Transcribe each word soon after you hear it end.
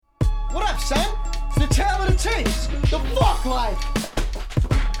What up, son? It's the Tale of the Tapes. The fuck life.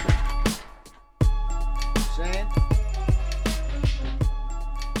 Saying?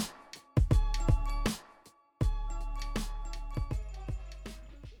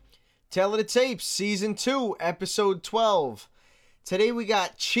 Tale of the Tapes, Season 2, Episode 12. Today we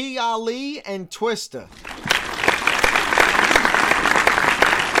got Chi Ali and Twista.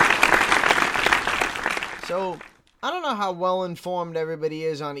 So, I don't know how well informed everybody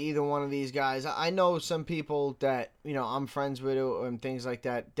is on either one of these guys. I know some people that, I'm friends with and things like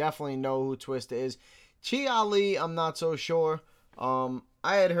that definitely know who Twista is. Chi Ali, I'm not so sure. I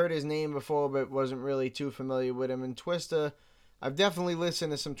had heard his name before, but wasn't really too familiar with him. And Twista, I've definitely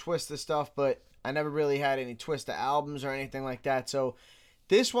listened to some Twista stuff, but I never really had any Twista albums or anything like that. So,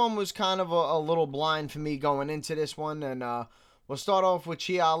 this one was kind of a little blind for me going into this one. And, we'll start off with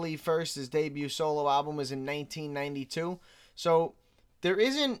Chi Ali first. His debut solo album was in 1992. So there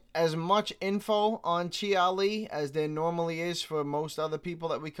isn't as much info on Chi Ali as there normally is for most other people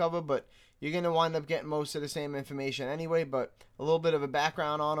that we cover, but you're going to wind up getting most of the same information anyway, but a little bit of a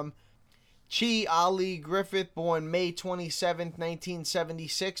background on him. Chi Ali Griffith, born May 27,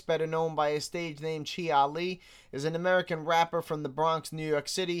 1976, better known by his stage name Chi Ali, is an American rapper from the Bronx, New York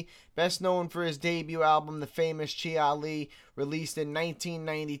City, best known for his debut album, the famous Chi Ali, released in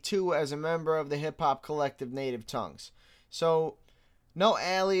 1992 as a member of the hip-hop collective Native Tongues. So, no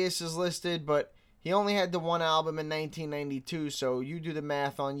alias is listed, but he only had the one album in 1992, so you do the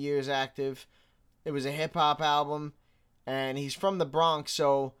math on years active. It was a hip-hop album, and he's from the Bronx,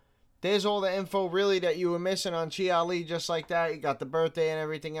 so there's all the info really that you were missing on Chi Ali, just like that. You got the birthday and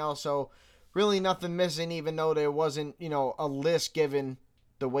everything else, so really nothing missing, even though there wasn't, a list given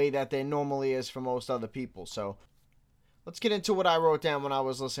the way that there normally is for most other people. So let's get into what I wrote down when I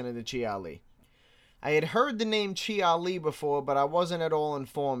was listening to Chi Ali. I had heard the name Chi Ali before, but I wasn't at all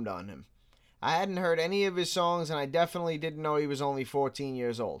informed on him. I hadn't heard any of his songs, and I definitely didn't know he was only 14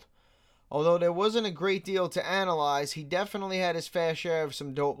 years old. Although there wasn't a great deal to analyze, he definitely had his fair share of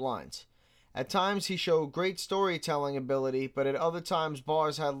some dope lines. At times he showed great storytelling ability, but at other times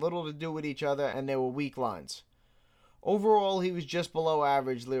bars had little to do with each other and there were weak lines. Overall, he was just below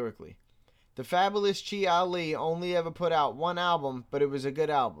average lyrically. The fabulous Chi Ali only ever put out one album, but it was a good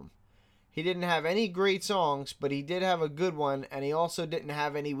album. He didn't have any great songs, but he did have a good one, and he also didn't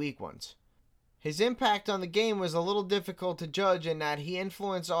have any weak ones. His impact on the game was a little difficult to judge in that he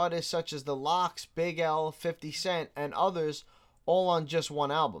influenced artists such as The Lox, Big L, 50 Cent, and others all on just one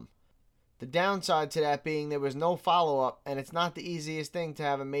album. The downside to that being there was no follow-up, and it's not the easiest thing to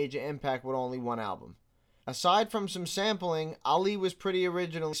have a major impact with only one album. Aside from some sampling, Ali was pretty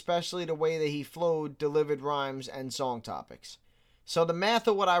original, especially the way that he flowed, delivered rhymes, and song topics. So the math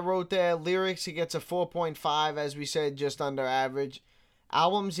of what I wrote there, lyrics he gets a 4.5, as we said, just under average.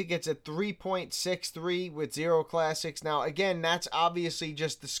 Albums, he gets a 3.63 with 0 classics. Now, again, that's obviously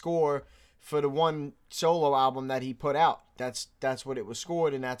just the score for the one solo album that he put out. That's what it was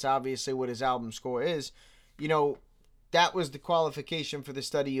scored, and that's obviously what his album score is. That was the qualification for the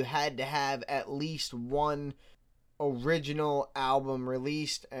study. You had to have at least one original album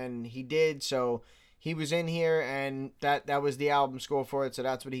released, and he did, so he was in here, and that was the album score for it, so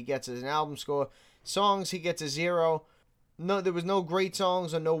that's what he gets as an album score. Songs, he gets a 0. No, there was no great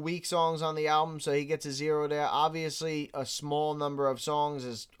songs or no weak songs on the album, so he gets a 0 there. Obviously, a small number of songs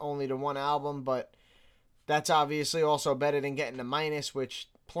is only the one album, but that's obviously also better than getting a minus, which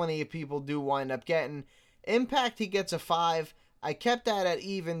plenty of people do wind up getting. Impact, he gets a 5. I kept that at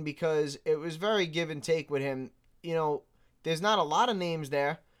even because it was very give and take with him. There's not a lot of names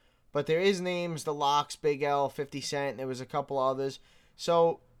there, but there is names, The Lox, Big L, 50 Cent, there was a couple others.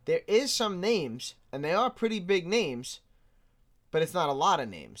 So there is some names, and they are pretty big names, but it's not a lot of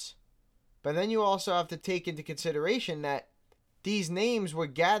names. But then you also have to take into consideration that these names were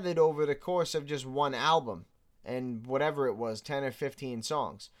gathered over the course of just one album and whatever it was, 10 or 15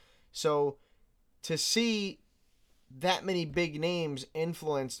 songs. So to see that many big names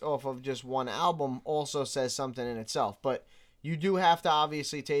influenced off of just one album also says something in itself. But you do have to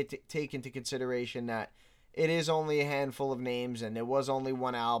obviously take into consideration that it is only a handful of names and there was only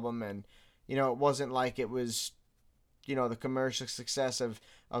one album, and it wasn't like it was the commercial success of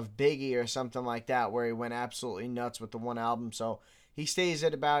Biggie or something like that, where he went absolutely nuts with the one album. So he stays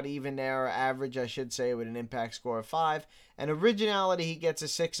at about even there, or average, I should say, with an impact score of 5. And originality, he gets a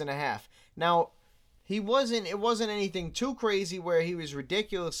 6.5. Now, it wasn't anything too crazy where he was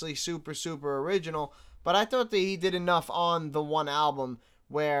ridiculously super, super original, but I thought that he did enough on the one album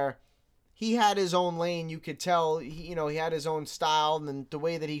where he had his own lane. You could tell, he had his own style, and the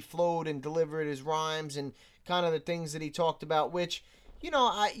way that he flowed and delivered his rhymes and kind of the things that he talked about, which,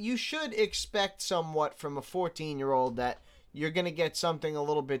 you should expect somewhat from a 14-year-old that you're going to get something a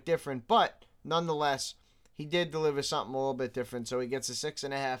little bit different, but nonetheless, he did deliver something a little bit different, so he gets a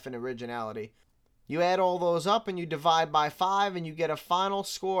 6.5 in originality. You add all those up and you divide by 5 and you get a final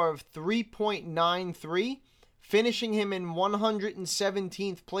score of 3.93, finishing him in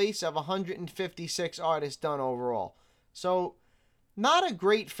 117th place of 156 artists done overall. So, not a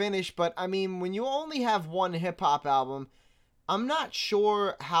great finish, but I mean, when you only have one hip-hop album, I'm not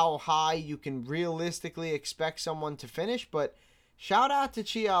sure how high you can realistically expect someone to finish, but shout out to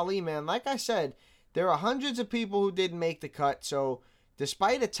Chi Ali, man. Like I said, there are hundreds of people who didn't make the cut, so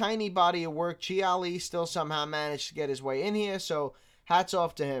despite a tiny body of work, Chi Ali still somehow managed to get his way in here, so hats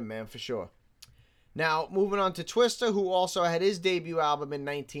off to him, man, for sure. Now, moving on to Twista, who also had his debut album in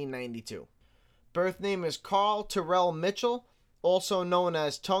 1992. Birth name is Carl Terrell Mitchell, also known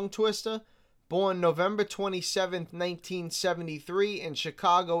as Tongue Twister, born November 27, 1973 in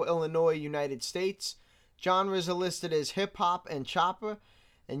Chicago, Illinois, United States. Genres are listed as hip-hop and chopper,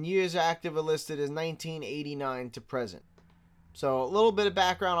 and years active are listed as 1989 to present. So, a little bit of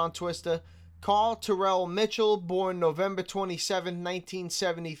background on Twista. Carl Terrell Mitchell, born November 27,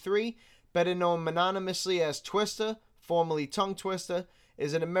 1973, better known mononymously as Twista, formerly Tongue Twister,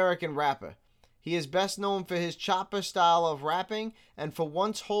 is an American rapper. He is best known for his chopper style of rapping and for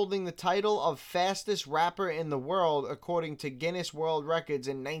once holding the title of fastest rapper in the world according to Guinness World Records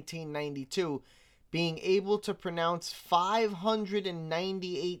in 1992, being able to pronounce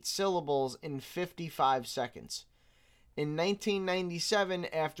 598 syllables in 55 seconds. In 1997,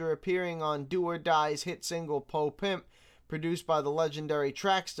 after appearing on Do or Die's hit single Po Pimp, produced by the legendary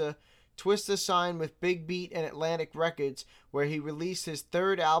Traxster, Twista signed with Big Beat and Atlantic Records, where he released his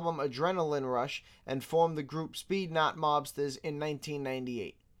third album Adrenaline Rush and formed the group Speed Knot Mobsters in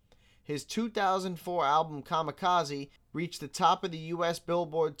 1998. His 2004 album Kamikaze reached the top of the US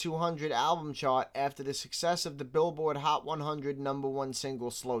Billboard 200 album chart after the success of the Billboard Hot 100 #1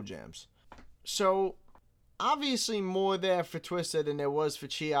 single Slow Jams. So, obviously more there for Twista than there was for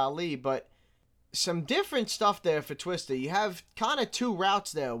Chi Ali, but some different stuff there for Twista. You have kind of two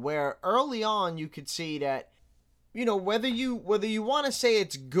routes there where early on you could see that, whether you want to say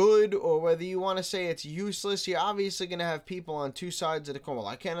it's good or whether you want to say it's useless, you're obviously going to have people on two sides of the coin. Well,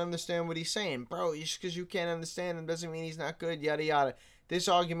 I can't understand what he's saying. Bro, just because you can't understand him doesn't mean he's not good, yada yada. This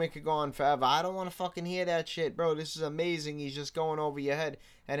argument could go on forever. I don't want to fucking hear that shit, bro. This is amazing. He's just going over your head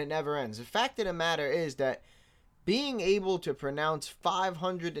and it never ends. The fact of the matter is that being able to pronounce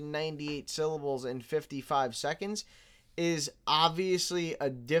 598 syllables in 55 seconds is obviously a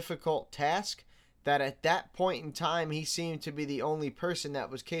difficult task that at that point in time he seemed to be the only person that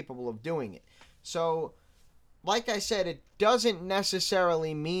was capable of doing it. So, like I said, it doesn't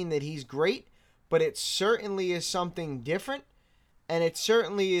necessarily mean that he's great, but it certainly is something different, and it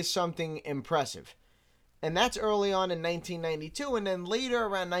certainly is something impressive. And that's early on in 1992, and then later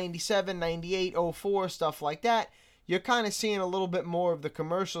around 97, 98, 04, stuff like that, you're kind of seeing a little bit more of the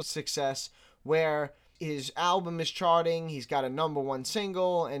commercial success where his album is charting, he's got a #1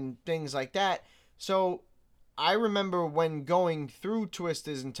 single, and things like that. So I remember when going through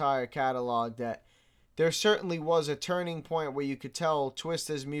Twista's entire catalog that there certainly was a turning point where you could tell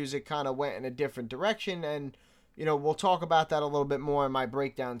Twista's music kind of went in a different direction, and, we'll talk about that a little bit more in my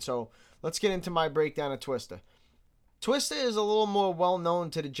breakdown. So let's get into my breakdown of Twista. Twista is a little more well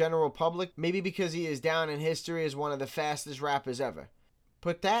known to the general public, maybe because he is down in history as one of the fastest rappers ever.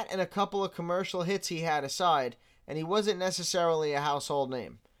 Put that and a couple of commercial hits he had aside, and he wasn't necessarily a household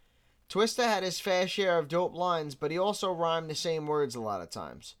name. Twista had his fair share of dope lines, but he also rhymed the same words a lot of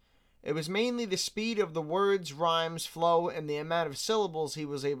times. It was mainly the speed of the words, rhymes, flow, and the amount of syllables he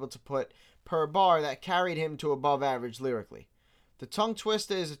was able to put per bar that carried him to above average lyrically. The Tongue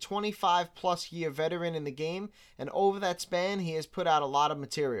Twister is a 25-plus year veteran in the game, and over that span, he has put out a lot of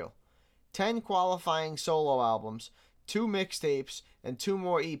material. 10 qualifying solo albums, 2 mixtapes, and 2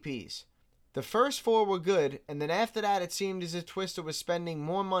 more EPs. The first 4 were good, and then after that it seemed as if Twista was spending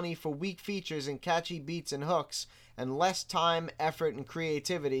more money for weak features and catchy beats and hooks, and less time, effort, and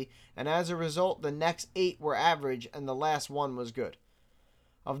creativity, and as a result, the next 8 were average, and the last 1 was good.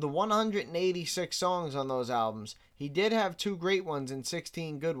 Of the 186 songs on those albums, he did have 2 great ones and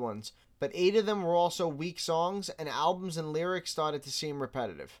 16 good ones, but 8 of them were also weak songs, and albums and lyrics started to seem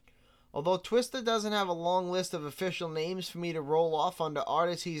repetitive. Although Twista doesn't have a long list of official names for me to roll off under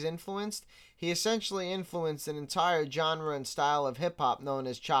artists he's influenced, he essentially influenced an entire genre and style of hip-hop known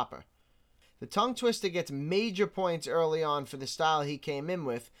as chopper. The Tongue Twister gets major points early on for the style he came in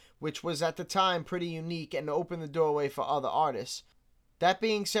with, which was at the time pretty unique and opened the doorway for other artists. That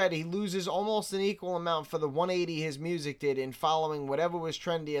being said, he loses almost an equal amount for the 180 his music did in following whatever was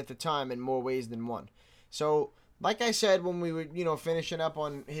trendy at the time in more ways than one. So, like I said when we were, finishing up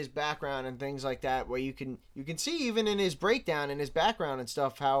on his background and things like that, where you can see even in his breakdown and his background and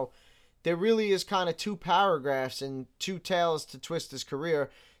stuff how there really is kind of two paragraphs and two tales to Twista's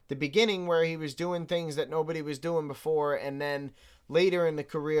career. The beginning where he was doing things that nobody was doing before, and then later in the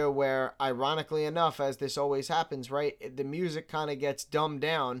career where, ironically enough, as this always happens, right, the music kind of gets dumbed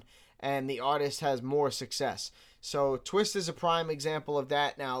down and the artist has more success. So Twist is a prime example of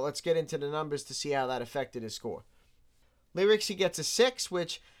that. Now let's get into the numbers to see how that affected his score. Lyrics, he gets a 6,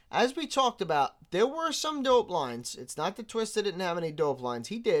 which, as we talked about, there were some dope lines. It's not that Twista didn't have any dope lines.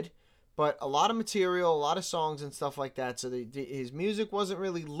 He did. But a lot of material, a lot of songs and stuff like that. So his music wasn't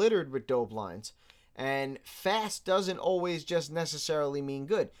really littered with dope lines. And fast doesn't always just necessarily mean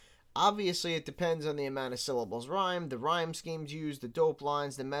good. Obviously, it depends on the amount of syllables rhymed, the rhyme schemes used, the dope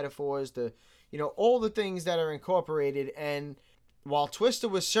lines, the metaphors, all the things that are incorporated. And while Twista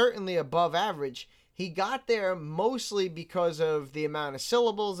was certainly above average, he got there mostly because of the amount of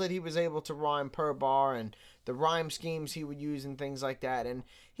syllables that he was able to rhyme per bar and the rhyme schemes he would use and things like that. And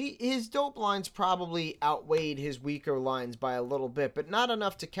his dope lines probably outweighed his weaker lines by a little bit, but not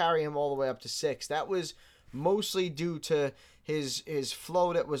enough to carry him all the way up to 6. That was mostly due to his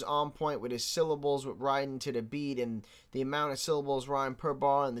flow that was on point with his syllables, with riding to the beat, and the amount of syllables rhymed per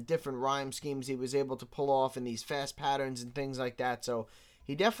bar, and the different rhyme schemes he was able to pull off in these fast patterns and things like that. So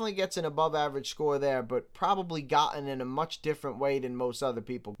he definitely gets an above average score there, but probably gotten in a much different way than most other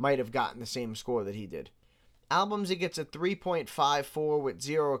people might have gotten the same score that he did. Albums, he gets a 3.54 with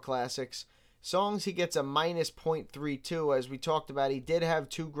 0 classics. Songs, he gets a minus 0.32. As we talked about, he did have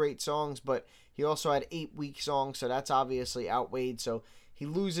 2 great songs, but he also had 8 weak songs, so that's obviously outweighed. So he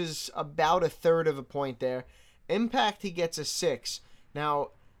loses about a third of a point there. Impact, he gets a 6.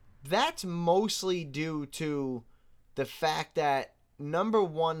 Now, that's mostly due to the fact that, number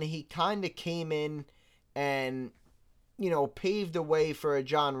one, he kind of came in and, paved the way for a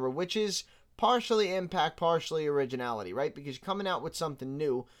genre, which is partially impact, partially originality, right? Because you're coming out with something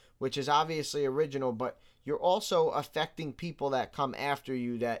new, which is obviously original, but you're also affecting people that come after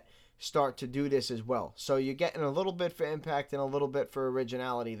you that start to do this as well. So you're getting a little bit for impact and a little bit for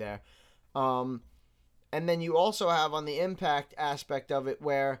originality there. And then you also have on the impact aspect of it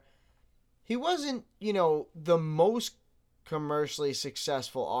where he wasn't, the most commercially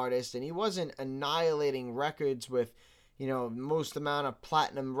successful artist, and he wasn't annihilating records with most amount of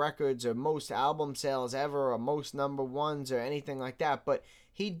platinum records or most album sales ever or most number ones or anything like that. But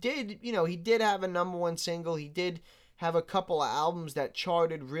he did, he did have a number one single. He did have a couple of albums that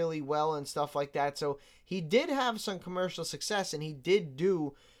charted really well and stuff like that. So he did have some commercial success, and he did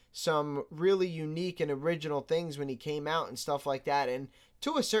do some really unique and original things when he came out and stuff like that. And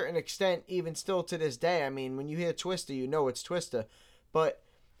to a certain extent, even still to this day, I mean, when you hear Twista, you know it's Twista. But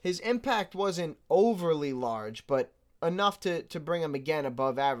his impact wasn't overly large, but enough to bring him again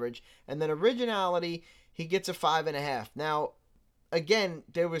above average. And then originality, he gets a 5.5. Now, again,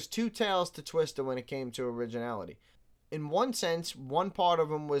 there was 2 tales to Twista when it came to originality. In one sense, one part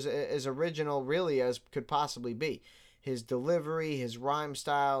of him was as original really as could possibly be. His delivery, his rhyme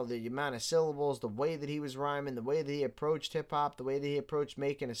style, the amount of syllables, the way that he was rhyming, the way that he approached hip-hop, the way that he approached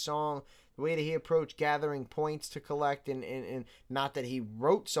making a song, the way that he approached gathering points to collect, and not that he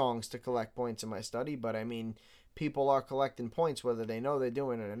wrote songs to collect points in my study, but I mean, people are collecting points whether they know they're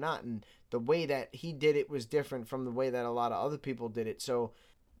doing it or not, and the way that he did it was different from the way that a lot of other people did it. So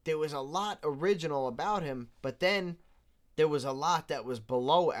there was a lot original about him, but then there was a lot that was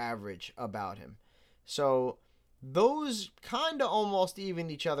below average about him. So those kind of almost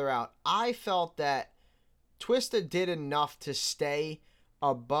evened each other out. I felt that Twista did enough to stay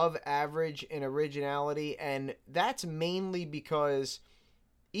above average in originality, and that's mainly because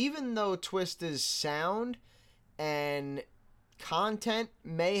even though Twista's sound and content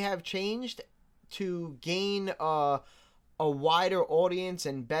may have changed to gain a wider audience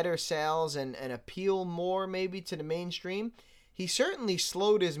and better sales and appeal more maybe to the mainstream, he certainly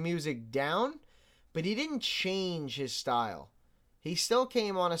slowed his music down, but he didn't change his style. He still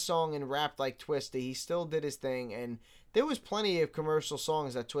came on a song and rapped like Twista. He still did his thing, and there was plenty of commercial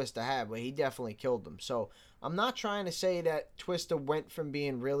songs that Twista had, but he definitely killed them. So I'm not trying to say that Twista went from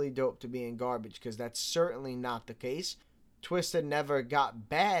being really dope to being garbage, because that's certainly not the case. Twista never got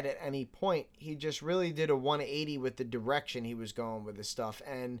bad at any point. He just really did a 180 with the direction he was going with his stuff,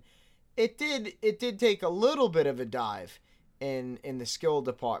 and it did take a little bit of a dive in the skill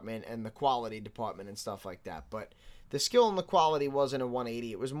department and the quality department and stuff like that. But the skill and the quality wasn't a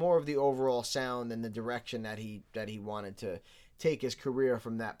 180. It was more of the overall sound and the direction that he wanted to take his career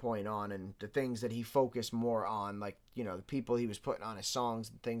from that point on and the things that he focused more on, like, you know, the people he was putting on his songs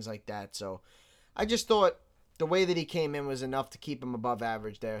and things like that. So I just thought the way that he came in was enough to keep him above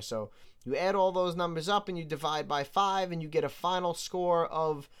average there. So you add all those numbers up and you divide by 5 and you get a final score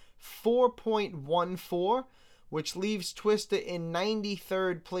of 4.14, which leaves Twista in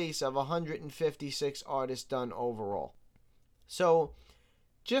 93rd place of 156 artists done overall. So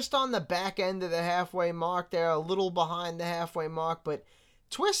just on the back end of the halfway mark there, a little behind the halfway mark, but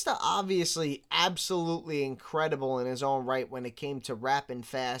Twista obviously absolutely incredible in his own right when it came to rapping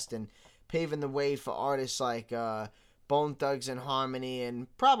fast and paving the way for artists like Bone Thugs-n-Harmony and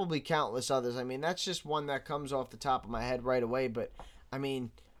probably countless others. I mean, that's just one that comes off the top of my head right away, but I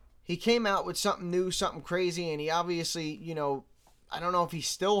mean, he came out with something new, something crazy, and he obviously, you know, I don't know if he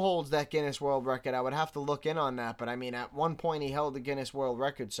still holds that Guinness World Record. I would have to look in on that. But, I mean, at one point he held the Guinness World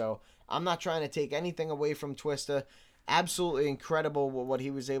Record. So I'm not trying to take anything away from Twista. Absolutely incredible what he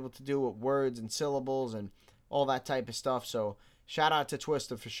was able to do with words and syllables and all that type of stuff. So shout out to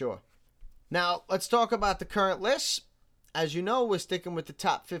Twista for sure. Now, let's talk about the current list. As you know, we're sticking with the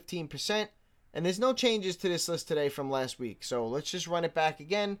top 15%. And there's no changes to this list today from last week. So let's just run it back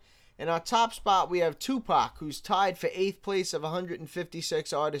again. In our top spot, we have Tupac, who's tied for 8th place of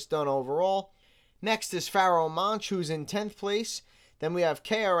 156 artists done overall. Next is Pharoahe Monch, who's in 10th place. Then we have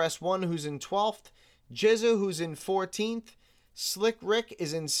KRS-One, who's in 12th. GZA, who's in 14th. Slick Rick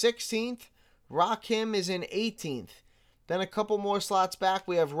is in 16th. Rakim is in 18th. Then a couple more slots back,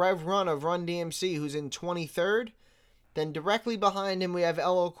 we have Rev Run of Run DMC, who's in 23rd. Then directly behind him, we have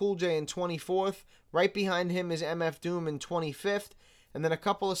LL Cool J in 24th. Right behind him is MF Doom in 25th. And then a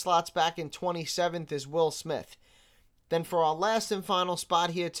couple of slots back in 27th is Will Smith. Then for our last and final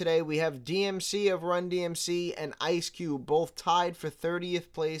spot here today, we have DMC of Run DMC and Ice Cube, both tied for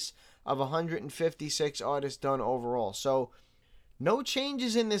 30th place of 156 artists done overall. So no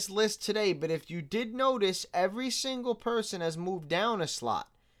changes in this list today, but if you did notice, every single person has moved down a slot.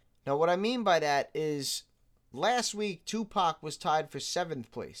 Now what I mean by that is last week Tupac was tied for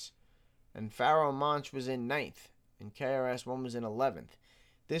 7th place and Pharoahe Monch was in 9th. And KRS-One was in 11th.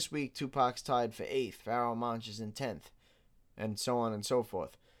 This week, Tupac's tied for 8th. Pharoahe Monch is in 10th. And so on and so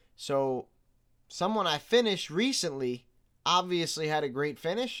forth. So, someone I finished recently obviously had a great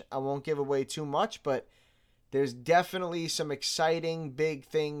finish. I won't give away too much, but there's definitely some exciting big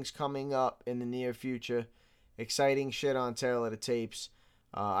things coming up in the near future. Exciting shit on Tale of the Tapes.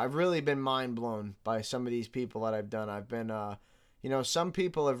 I've really been mind blown by some of these people that I've done. I've been, some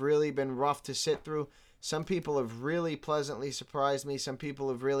people have really been rough to sit through. Some people have really pleasantly surprised me. Some people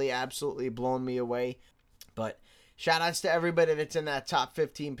have really absolutely blown me away. But shout outs to everybody that's in that top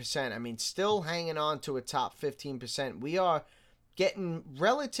 15%. I mean, still hanging on to a top 15%. We are getting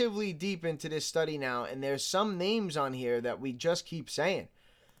relatively deep into this study now, and there's some names on here that we just keep saying.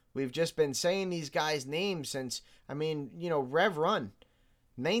 We've just been saying these guys' names since, Rev Run.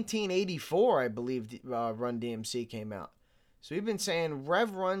 1984, I believe, Run DMC came out. So we've been saying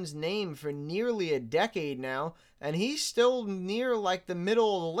Rev Run's name for nearly a decade now, and he's still near like the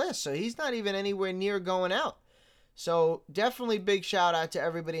middle of the list, so he's not even anywhere near going out. So definitely big shout out to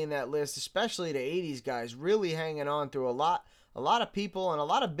everybody in that list, especially the 80s guys, really hanging on through a lot of people and a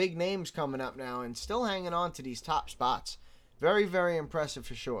lot of big names coming up now and still hanging on to these top spots. Very, very impressive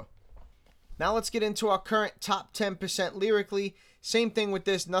for sure. Now let's get into our current top 10% lyrically. Same thing with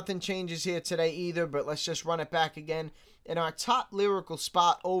this, nothing changes here today either, but let's just run it back again. In our top lyrical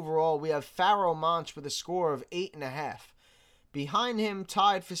spot overall, we have Pharoahe Monch with a score of 8.5. Behind him,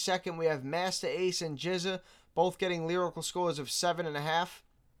 tied for second, we have Masta Ace and GZA, both getting lyrical scores of 7.5.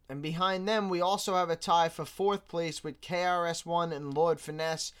 And behind them, we also have a tie for 4th place with KRS-One and Lord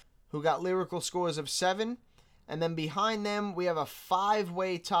Finesse, who got lyrical scores of 7. And then behind them, we have a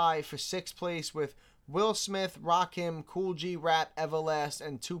 5-way tie for 6th place with Will Smith, Rakim, Kool G Rap, Everlast,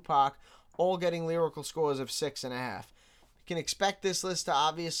 and Tupac, all getting lyrical scores of 6.5. Can expect this list to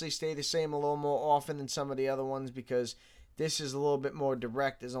obviously stay the same a little more often than some of the other ones because this is a little bit more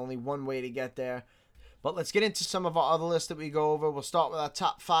direct. There's only one way to get there. But let's get into some of our other lists that we go over. We'll start with our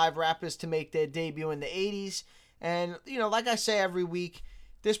top 5 rappers to make their debut in the 80s. And, like I say every week,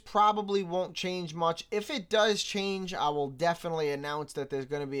 this probably won't change much. If it does change, I will definitely announce that there's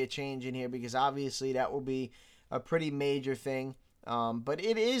going to be a change in here because obviously that will be a pretty major thing. But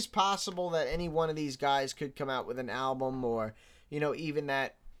it is possible that any one of these guys could come out with an album or, even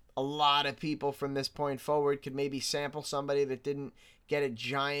that a lot of people from this point forward could maybe sample somebody that didn't get a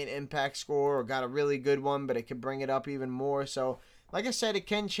giant impact score or got a really good one, but it could bring it up even more. So, like I said, it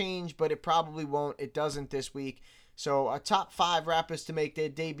can change, but it probably won't. It doesn't this week. So our top 5 rappers to make their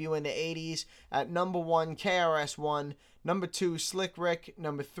debut in the 80s. At number 1, KRS-One. Number 2, Slick Rick.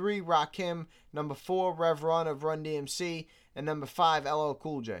 Number 3, Rakim. Number 4, Rev Run of Run DMC. And number 5, LL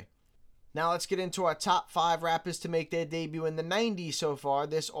Cool J. Now let's get into our top 5 rappers to make their debut in the 90s so far.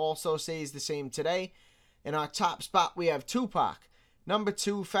 This also stays the same today. In our top spot, we have Tupac. Number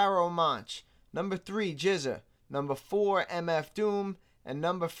 2, Pharoah Monch. Number 3, GZA. Number 4, MF Doom. And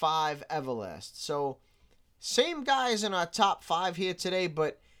number 5, Everlast. So, same guys in our top 5 here today,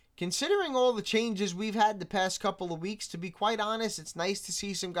 but considering all the changes we've had the past couple of weeks, to be quite honest, it's nice to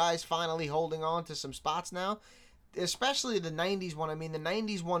see some guys finally holding on to some spots now. Especially the 90s one. I mean, the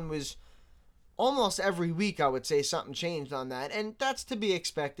 90s one was almost every week, I would say, something changed on that. And that's to be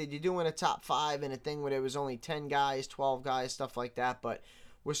expected. You're doing a top 5 in a thing where there was only 10 guys, 12 guys, stuff like that. But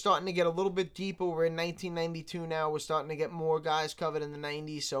we're starting to get a little bit deeper. We're in 1992 now. We're starting to get more guys covered in the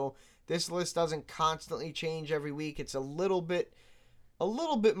 90s. So this list doesn't constantly change every week. It's a little bit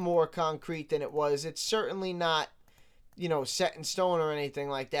more concrete than it was. It's certainly not, set in stone or anything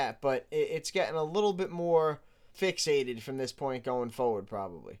like that. But it's getting a little bit more fixated from this point going forward,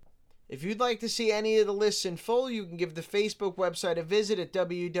 probably. If you'd like to see any of the lists in full, you can give the Facebook website a visit at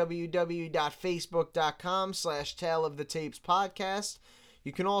www.facebook.com/taleofthetapes-podcast.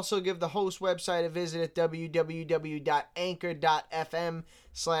 You can also give the host website a visit at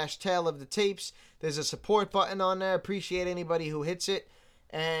www.anchor.fm/taleofthetapes. There's a support button on there. Appreciate anybody who hits it.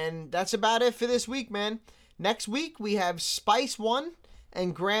 And that's about it for this week, man. Next week, we have Spice One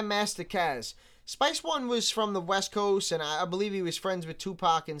and Grandmaster Caz. Spice One was from the West Coast, and I believe he was friends with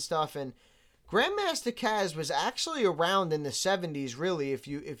Tupac and stuff. And Grandmaster Caz was actually around in the 70s, really. If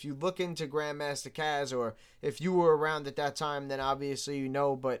you look into Grandmaster Caz, or if you were around at that time, then obviously you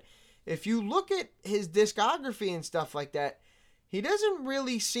know. But if you look at his discography and stuff like that, he doesn't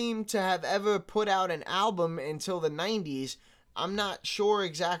really seem to have ever put out an album until the 90s. I'm not sure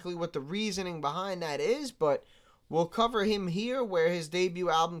exactly what the reasoning behind that is, but we'll cover him here, where his debut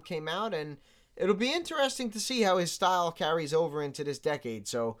album came out, and it'll be interesting to see how his style carries over into this decade.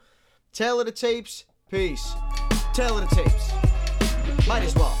 So, Tale of the Tapes, peace. Tale of the Tapes. Might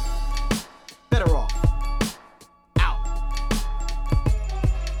as well.